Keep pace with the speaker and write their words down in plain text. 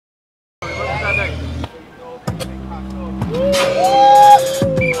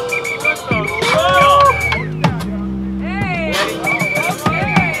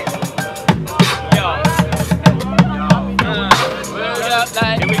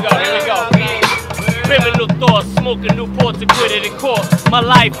smoking Newports acquitted in court. My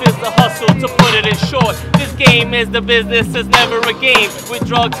life is the hustle, to put it in short. This game is the business, it's never a game. With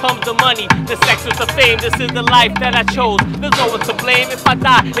drugs comes the money, the sex with the fame. This is the life that I chose, there's no one to blame. If I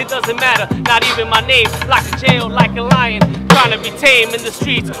die, it doesn't matter, not even my name. Locked in jail like a lion, trying to be tame. In the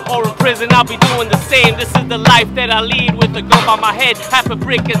streets or in prison, I'll be doing the same. This is the life that I lead, with a gun by my head, half a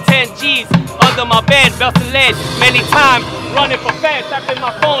brick and 10 G's under my bed, belt and lead. Many times running for feds, tapping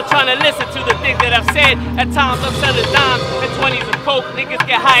my phone, trying to listen to the things that I've said. At times I'm selling dimes and 20s of coke. Niggas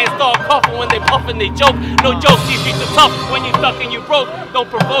get high and start coughing when they puffin', they joke. No joke, these streets are tough when you stuck and you broke. Don't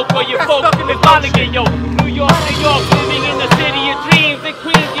provoke or you folk, it's bound to get yo. New York, living in the city of dreams. In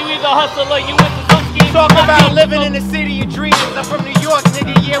Queens, you either hustle or you into some schemes. Talk about living in the city of dreams. I'm from New York,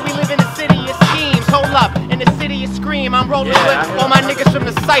 nigga, yeah, we live in the city of schemes. Hold up, in the city of scream, I'm rolling with all my niggas from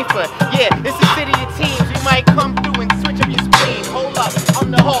the cypher. Yeah, this is city of teams, we might come through and switch up your spleen. Hold up,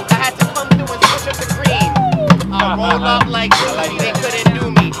 I'm the Hulk, I had to come through and switch up the green. I roll up like somebody, they couldn't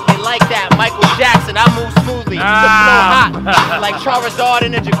do me. They like that, Michael Jackson, I move smoothly. The flow hot, like Charizard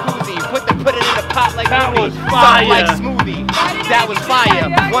in a jacuzzi. Put it in the pot like that was fire. Like smoothie, that was fire.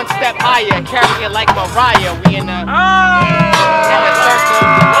 One step higher, carry it like Mariah. We in the circle.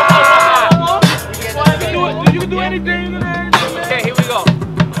 You can do anything. Okay, here we go.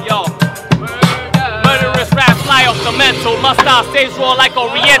 Yo. Murderous rap fly off the mental. My style stays raw like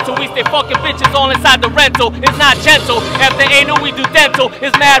Oriental. We stay fucking bitches all inside the rental. It's not gentle. After anal, we do dental.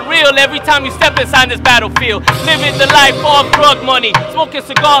 It's mad real every time you step inside this battlefield. Living the life off drug money. Smoking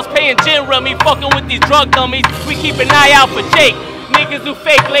cigars, paying gin rummy. Fucking with these drug dummies. We keep an eye out for Jake. Niggas who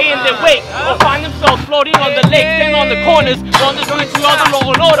fake lay in their wake or find themselves floating on the lake. Stand on the corners, on the streets, you other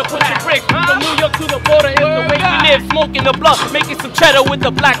law and order. Put your bricks from New York to the border. Is the way we live, smoking the blunt, making some cheddar with the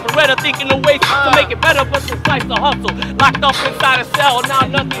black Beretta, thinking of ways to make it better, but it's nice to hustle. Locked up inside a cell, now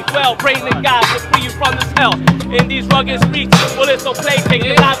nothing's well. Praying to God to free you from this hell. In these rugged streets, bullets don't play, take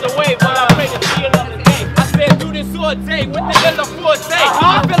your lives away, but I pray to see another day. I said do this all day with the yellow forte.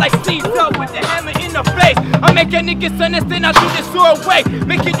 I feel like Steve up with the hammer in the face. I make a niggas understand I do this all way,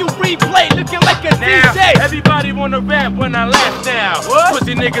 making you replay, looking like a DJ. Everybody wanna rap when I laugh now.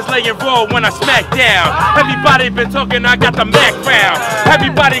 Pussy niggas laying raw when I smack down. Everybody been talking, I got the Mac round.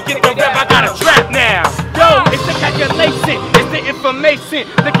 Everybody get the rap, I got a trap now. Yo, it's the calculation, it's the information,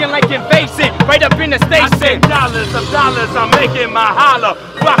 looking like invasion, right up in the station. I said dollars of dollars, I'm making my holler.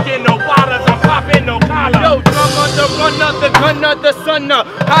 Rocking no waters, I'm popping no collar. Yo, drummer, the runner, the gunner, the sunner.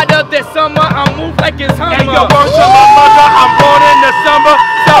 Hotter this summer, I move like it's Hummer. Hey, yo, word to my mother, I'm born in the summer.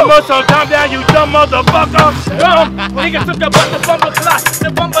 So calm down, you dumb motherfucker. Nigga took the bumper clock, the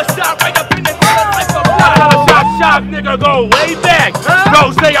bumper shot right up in the collar like a block. Shop, nigga, go way back.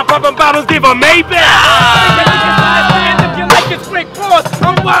 Go say I'm popping bottles, give a Maybach. Looking like it's Rick Ross.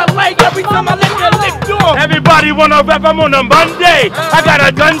 I'm wild like every time I let your lick door. Everybody wanna rap, I'm on a Monday. I got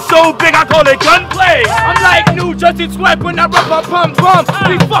a gun so big, I call it gunplay. I'm like New Jersey Swag when I rap a pum pum.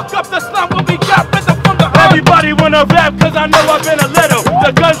 We fuck up the slum when we got rhythm from the heart. Everybody wanna rap, cause I know I've been a little.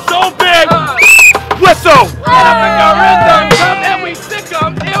 The gun's so big, whistle. And I make a rhythm, come and we sick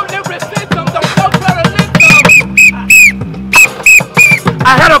 'em. Ill lyricism, don't fuck paralysm.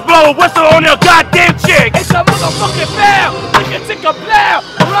 I had to blow a whistle on your goddamn chick. It's a motherfucking foul. We can take a plow.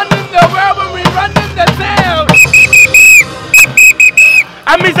 Running the world when we running the town.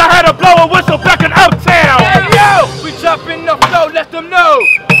 That means I had to blow a whistle back in Uptown. Hey yo, we jump in the flow, let them know.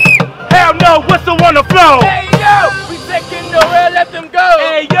 Hell no, whistle on the flow. Hey yo, we taking the world, let them go.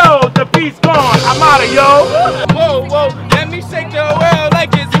 Hey yo, the beat's gone, I'm outta yo. Whoa, whoa, let me shake the world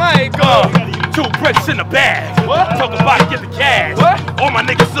like it's my goal. 2 bricks in the bag. What? Talk about it, get the cash. What? All my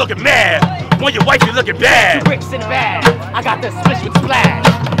niggas looking mad. When your wife, you looking bad. 2 bricks in the bag, I got the switch with splash.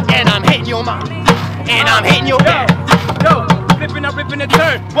 And I'm hitting your mom, and I'm hitting your back. Yo, flipping, I'm ripping the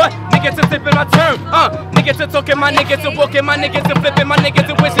turn. What? Niggas are sipping my turn. Niggas are talking, my niggas are walking, my niggas are flipping, my niggas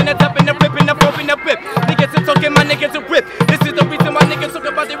are wishing, they're tapping, they're flipping, they're flipping, they're whip. Niggas are talking, my niggas are whip. This is the reason my niggas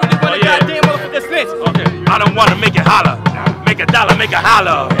talking about they really want a goddamn motherfucker snitch. Okay, I don't wanna make it holler. Make a dollar, make a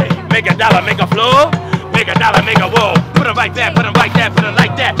holler. Make a dollar, make a floor. Make a dollar, make a wall. Put it right there, put it right there, put it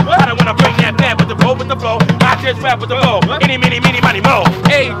like that. I don't wanna bring that back with the roll, with the flow. I just rap with the roll. Any, mini, money, more.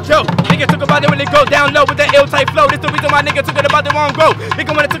 Hey, Joe, niggas talk about it really go down low with that ill-type flow. This the reason why niggas talk about the wrong growth.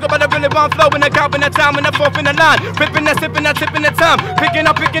 Nigga wanna talk about the really wrong flow. In the count, in the time, in the fourth, in the line. Ripping that, sipping that, tipping the time. Picking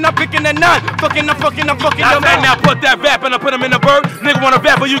up the nine. Fucking your I now put that rap and I put him in the bird. Nigga wanna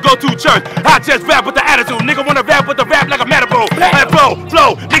rap or you go to church. I just rap with the attitude. Nigga wanna rap with the rap like a metaphor. And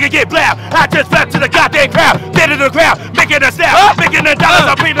flow, nigga get loud. I just rap to the goddamn crowd. Get in the crowd, making a sound. Making the dollars,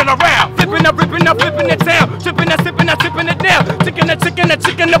 I'm beating around. Flipping up, ripping the town. Tripping that, sipping it down.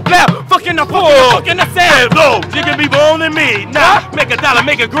 Chicken the plow. Fucking fucking the fucking the sound. Low, you can be more than me. Nah, make a dollar,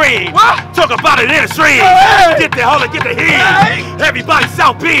 make it green. Talk about it in the street. Get the holler, get the heat. Everybody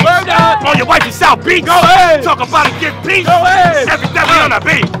South Beach. On your wife in South Beach. Talk about it, get beat. Everything we on the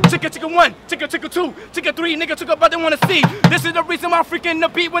beat. Chicka 1, chicka 2, chicka 3, nigga took up, I didn't wanna see. This is the reason why I'm freaking the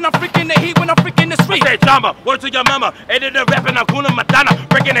beat, when I'm freaking the heat, when I'm freaking the street. I say drama, word to your mama. Ended up rapping on Kuna Madonna,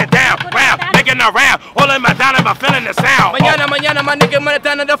 breaking it down, round, making it round. All in Madonna, but feeling the sound. Mañana, my nigga,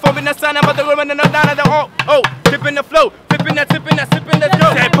 Madonna, the phone in the sun, I'm about to run the down the tipping the flow, tipping that, sipping that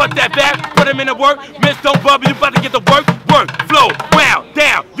dough. Say put that back, put him in the work. Miss, don't bubble, you about to get the work, flow, round,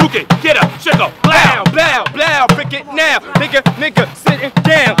 down. You can get a sugar, blow, break it now, nigga, sitting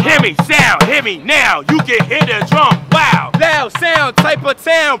down. Hear me, sound, hear me now. You can hear the drum, wow. Loud sound, type of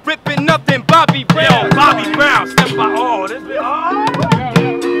town, ripping nothing, Bobby Brown. Yo, Bobby Brown, step by all. This be all.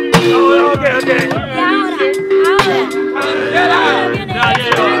 Okay.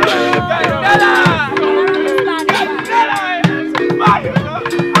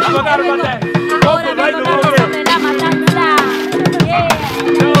 I forgot about that.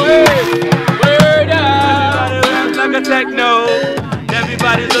 Word up. Like a techno.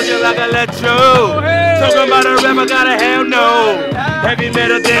 Everybody looking like electro. Talking about a rapper, got a hell no. Heavy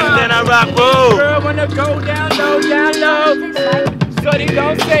metal, then I rock roll. Girl wanna go down low. Shorty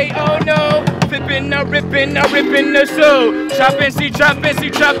don't say oh no. Flipping, ripping the show.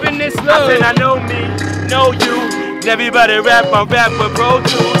 Chopping this slow. I said I know me, know you. Everybody rap with Pro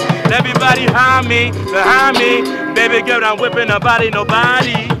Tools. Everybody behind me. Baby girl, I'm whipping her body,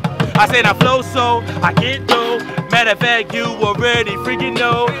 nobody. I said I flow so, I get though. Matter of fact, you already freaking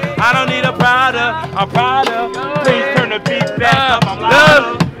know. I don't need a Prada, I'm Prada. Please turn the beat back up, I'm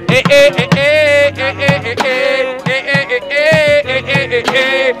louder.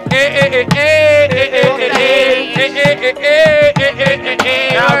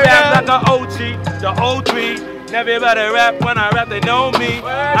 Now I rap like an OG, the O3. Everybody rap when I rap, they know me.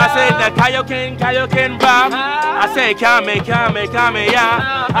 I say that Kaioken rap. I say kame,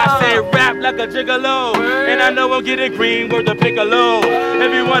 yeah. I say rap like a gigolo. And I know I'm getting green, word to Piccolo.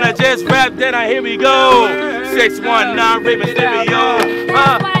 If you wanna just rap, then here we go. 619 Raven Stereo.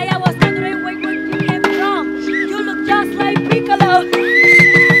 That's why I was wondering where you came from. You look just like Piccolo.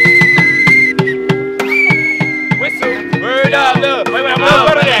 Whistle, word up, look. Wait, I'm gonna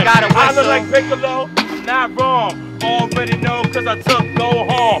go to that. I look like Piccolo. Not wrong, already know cause I took Go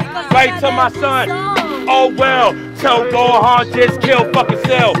Hard right to my son. Oh well, tell Go Hard just kill fucking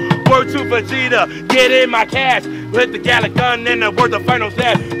sell. Word to Vegeta, get in my cash. Hit the Gallic gun and the word the final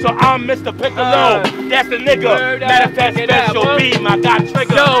dash. So I'm Mr. Piccolo, that's the nigga. Matter of fact, special beam, I got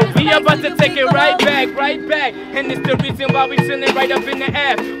trigger. Yo, we about to take it right back. And it's the reason why we chillin' right up in the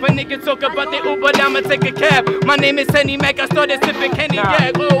app. When niggas talk about the Uber, I'ma take a cab. My name is Henny Mac, I started sipping Kenny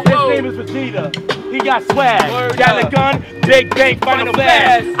Yak. His name is Vegeta, he got swag. Gallic gun, big bang, final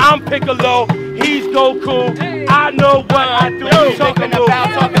flash. I'm Piccolo, he's Goku. I know what I do. Talking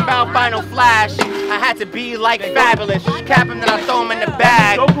about Final Flash, I had to be like Fabulous. Cap him, then I throw him in the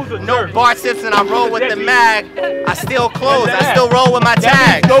bag. No bar tips and I roll with the mag. I still close, I still roll with my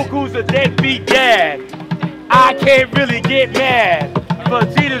tag. Goku's a deadbeat dad. I can't really get mad.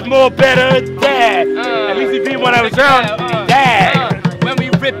 Vegeta's more better dad. At least he beat when I was young. Dad. When we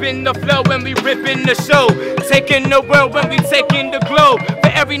ripping the flow, when we ripping the show, taking the world when we taking the globe. For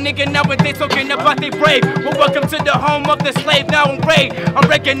every nigga nowadays talking about they brave. Well, welcome to the home of the slave. Now I'm brave, I'm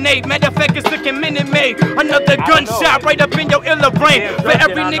reckonate. Matter of fact, it's looking Minute Maid. Another gunshot right up in your illa brain. For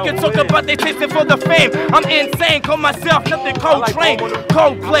every nigga talk about they tasting for the fame. I'm insane, call myself nothing cold train.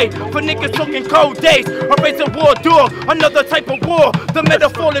 Cold play for niggas talking cold days. I raise a war door, another type of war. The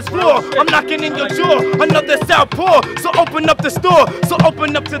metaphor is war. I'm knocking in your jaw, another southpaw. So open up the store. So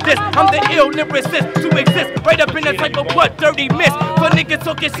open up to this, I'm the ill lyricist to exist. Right up in the type of what? Dirty miss. For niggas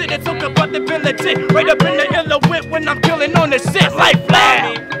talking shit and talk about the bill legit. Right up in the illa whip when I'm killing on the shit like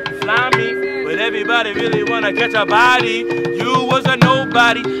fly me. But everybody really wanna catch a body. You was a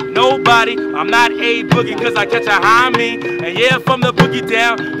nobody. I'm not a boogie cause I catch a homie. And yeah, from the boogie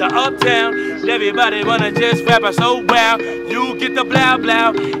down, the uptown. Everybody wanna just rap it so wow. You get the blah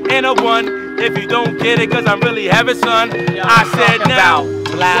blah and a one. If you don't get it, cause I'm really having son. I said now,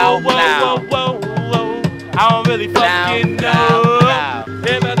 whoa. I don't really fucking know.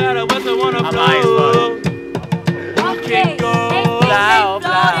 If I got a whistle, wanna blow. Okay,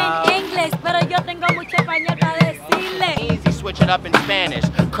 English, pero yo tengo mucho español para decirle. Easy, switch it up in Spanish.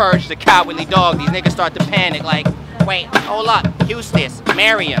 Courage the cowardly dog. These niggas start to panic like, wait, hold up, Houston,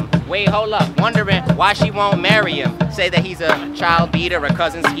 marry him. Wait, hold up, wondering why she won't marry him. Say that he's a child beater, a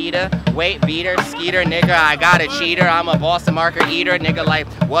cousin skeeter. Weight beater, skeeter, nigga, I got a cheater. I'm a Boston marker eater, nigga, like,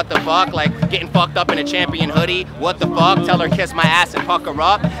 what the fuck? Like, getting fucked up in a champion hoodie, what the fuck? Tell her kiss my ass and fuck her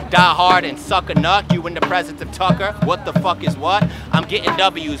up. Die hard and suck a nut, you in the presence of Tucker. What the fuck is what? I'm getting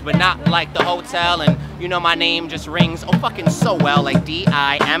W's, but not like the hotel, and you know my name just rings, oh fucking so well, like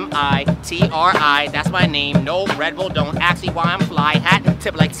D-I-M-I-T-R-I, that's my name. No, Red Bull, don't ask me why I'm fly. Hat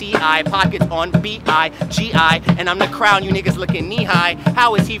tip like T-I, pockets on B-I-G-I, and I'm the crown, you niggas looking knee-high.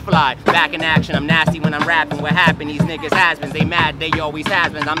 How is he fly? Back in action, I'm nasty when I'm rapping. What happened? These niggas has-beens, they mad, they always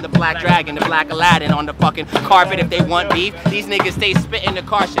has-beens. I'm the black dragon, the black Aladdin on the fucking carpet. If they want beef, these niggas stay spitting the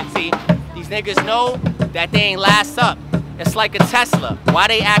car shit. See, these niggas know that they ain't last up. It's like a Tesla. Why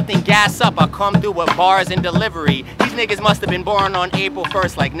they acting gas up? I come through with bars and delivery. These niggas must have been born on April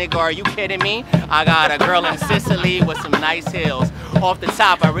 1st. Like, nigga, are you kidding me? I got a girl in Sicily with some nice heels. Off the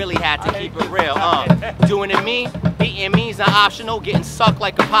top, I really had to keep it real. Doing it me, beating me's not optional. Getting sucked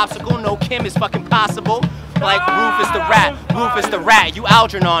like a popsicle. No Kim is fucking possible. Like Rufus the rat, you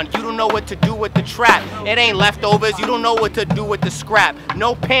Algernon, you don't know what to do with the trap. It ain't leftovers, you don't know what to do with the scrap.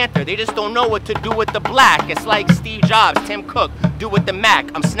 No Panther, they just don't know what to do with the black. It's like Steve Jobs, Tim Cook, do with the Mac.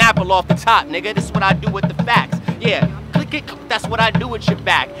 I'm Snapple off the top, nigga, this is what I do with the facts. Yeah, click it, that's what I do with your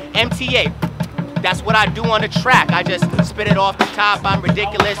back. MTA, that's what I do on the track. I just spit it off the top. I'm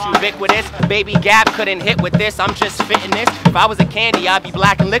ridiculous, ubiquitous. Baby Gap couldn't hit with this. I'm just fitting this. If I was a candy, I'd be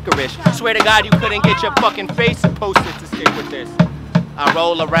black and licorice. Swear to God, you couldn't get your fucking face posted to stick with this. I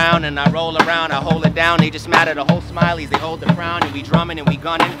roll around and I roll around. I hold it down. They just mad at the whole smileys. They hold the crown and we drumming and we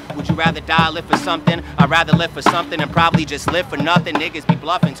gunning. Would you rather die or live for something? I'd rather live for something and probably just live for nothing. Niggas be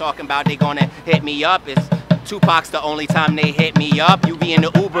bluffing, talking about they gonna hit me up. It's Tupac's the only time they hit me up. You be in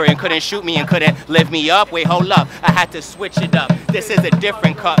the Uber and couldn't shoot me and couldn't lift me up. Wait, hold up, I had to switch it up. This is a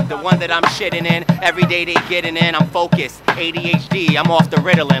different cup, the one that I'm shitting in. Every day they getting in, I'm focused. ADHD, I'm off the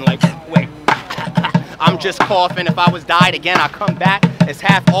Ritalin, like, wait. I'm just coughing, if I was died again, I come back. It's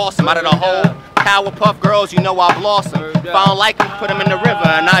half awesome, out of the whole Powerpuff Girls, you know I blossom. If I don't like them, put them in the river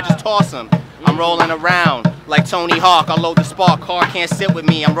and I just toss them. I'm rolling around like Tony Hawk, I load the spark, car can't sit with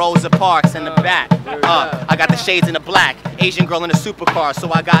me, I'm Rosa Parks in the back. I got the shades in the black, Asian girl in a supercar, so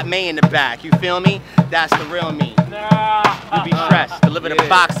I got May in the back, you feel me? That's the real me. You be fresh, deliver the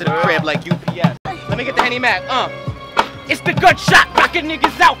box to the crib like UPS. Let me get the Henny Mac, It's the good shot, knocking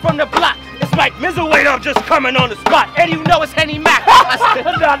niggas out from the block. It's like middleweight, I'm just coming on the spot. And you know it's Henny Mac.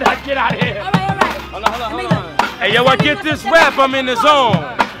 Get out of here. All right. Hold on. Hey, yo, I get this rap, I'm in the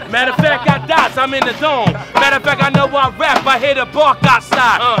zone. Matter of fact, I dots, I'm in the dome. Matter of fact, I know I rap, I hear the bark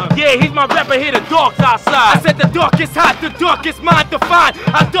outside. Yeah, he's my rapper, hear the dogs outside. I said the dark is hot, the dark is mine to find.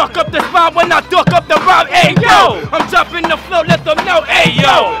 I duck up the spine when I duck up the rhyme. Hey, yo, I'm jumping the flow, let them know. Hey,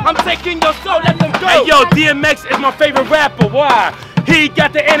 yo, I'm taking your soul, let them go. Hey, yo, DMX is my favorite rapper, why? He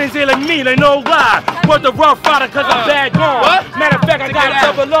got the energy like me, like no lie. Worth the rough rider cause I'm bad gone. Matter of fact, I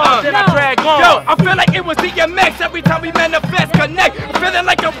got double arms and I drag on. Yo, I feel like it was DMX every time we manifest, connect. I'm feeling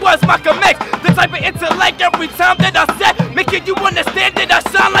like it was Malcolm X. The type of intellect every time that I said, making you understand that I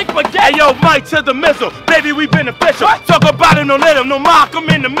sound like spaghetti. Hey yo, Mike to the missile, baby we beneficial. Talk about it, no let him, no Malcolm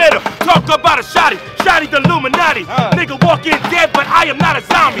in the middle. Talk about a shotty, the Illuminati. Nigga walking dead, but I am not a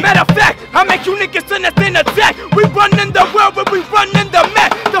zombie. Matter of fact, I make you niggas understand attack. We run in the world when we run in the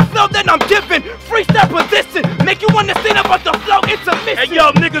map. The flow that I'm giving, freestyle position, make you understand about the flow, it's a mission. Hey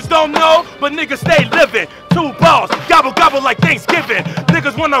yo, niggas don't know, but niggas stay living. 2 balls, gobble gobble like Thanksgiving.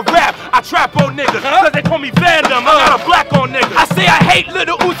 Niggas wanna rap, I trap on niggas, cause they call me Vandom, I got a black on niggas. I say I hate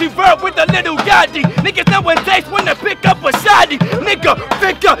little Uzi Vert with a little Yachty. Niggas nowadays wanna pick up a shoddy. Nigga,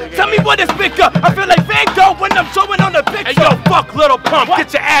 figure, tell me what is bigger. I feel like Van Gogh when I'm showing on the picture. Hey yo, fuck little pump,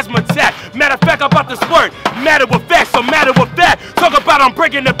 get your asthma attack. Matter of fact, I'm about to squirt. Matter with facts, so matter with that. Talk about I'm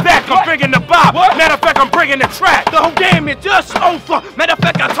bringing it back, I'm bringing the bob. Matter of fact, I'm bringing the track. The whole game is just over. Matter of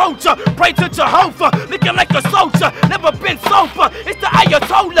fact, I told ya, pray to Jehovah. Looking like a soldier, never been sober. It's the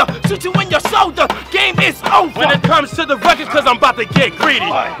Ayatollah, shoot you in your shoulder. Game is over. When it comes to the records, cause I'm about to get greedy.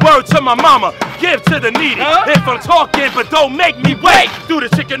 Word to my mama, give to the needy. If I'm talking, but don't make me wait. Do the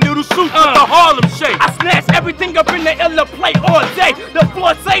chicken noodle soup with the Harlem shake. I snatch everything up in the illa plate all day. The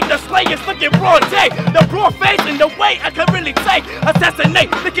forte, the slayers looking raw day. The broad face and the way I can really take.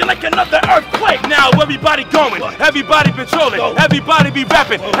 Assassinate, looking like another earthquake. Now everybody going, everybody patrolling, everybody be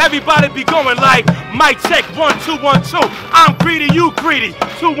rapping, everybody be going like mic check 1 2 1 2. I'm greedy, you greedy.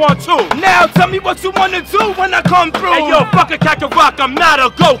 212. Now tell me what you wanna do when I come through. Hey yo, fucking Kakarot, I'm not a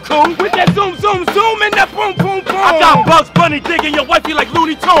Goku. With that zoom, zoom, zoom and that boom, boom, boom. I got Bugs Bunny digging your wifey like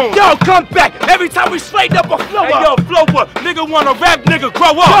Looney Tunes. Yo, come back. Every time we straight up a flow Hey up. yo, flow up. Nigga wanna rap, nigga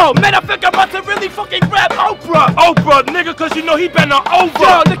grow up. Yo, man, I think I'm about to really fucking rap Oprah. Oprah, nigga, cause you know he been over.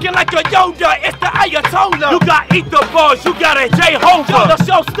 Yo, looking like a Yoda, it's the Ayatollah. You got ether bars, you got a Yo, Jehovah. the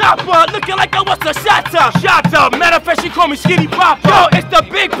showstopper, looking like I was a shotter. Shot up, matter of fact, she call me Skinny Papa. Yo, it's the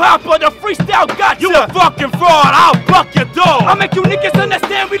Big Papa, the freestyle gotcha. You a fucking fraud, I'll buck your dog. I make you niggas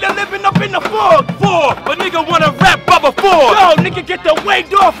understand we done living up in the fog. But nigga wanna rap Bubba Ford. Yo, nigga get the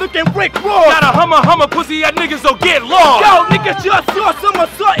waved off looking Rick Ross. Got a hummer, pussy ass niggas will get lost. Yo, niggas just saw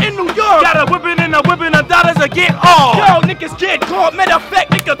somersault in New York. Got a whipping of dollars to get off. Yo, niggas get caught, matter of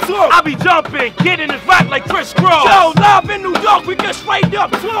fact, nigga talk. I be jumping, getting this rap like Chris Cross. Yo, live in New York, we can straight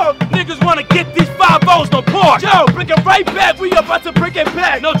up talk. Niggas wanna get these 5-0s, no pork. Yo, bring it right back, we about to bring it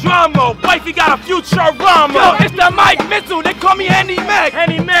back. No drama, wifey got a future rama. Yo, it's the Mike Missile, they call me Henny Mac.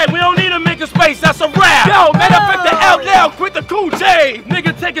 Henny man, we don't need to make a space, that's a rap. Yo, matter of fact, the L loud, quit the Cool J.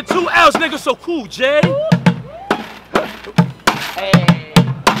 Nigga taking 2 L's, nigga so cool, Jay. Hey.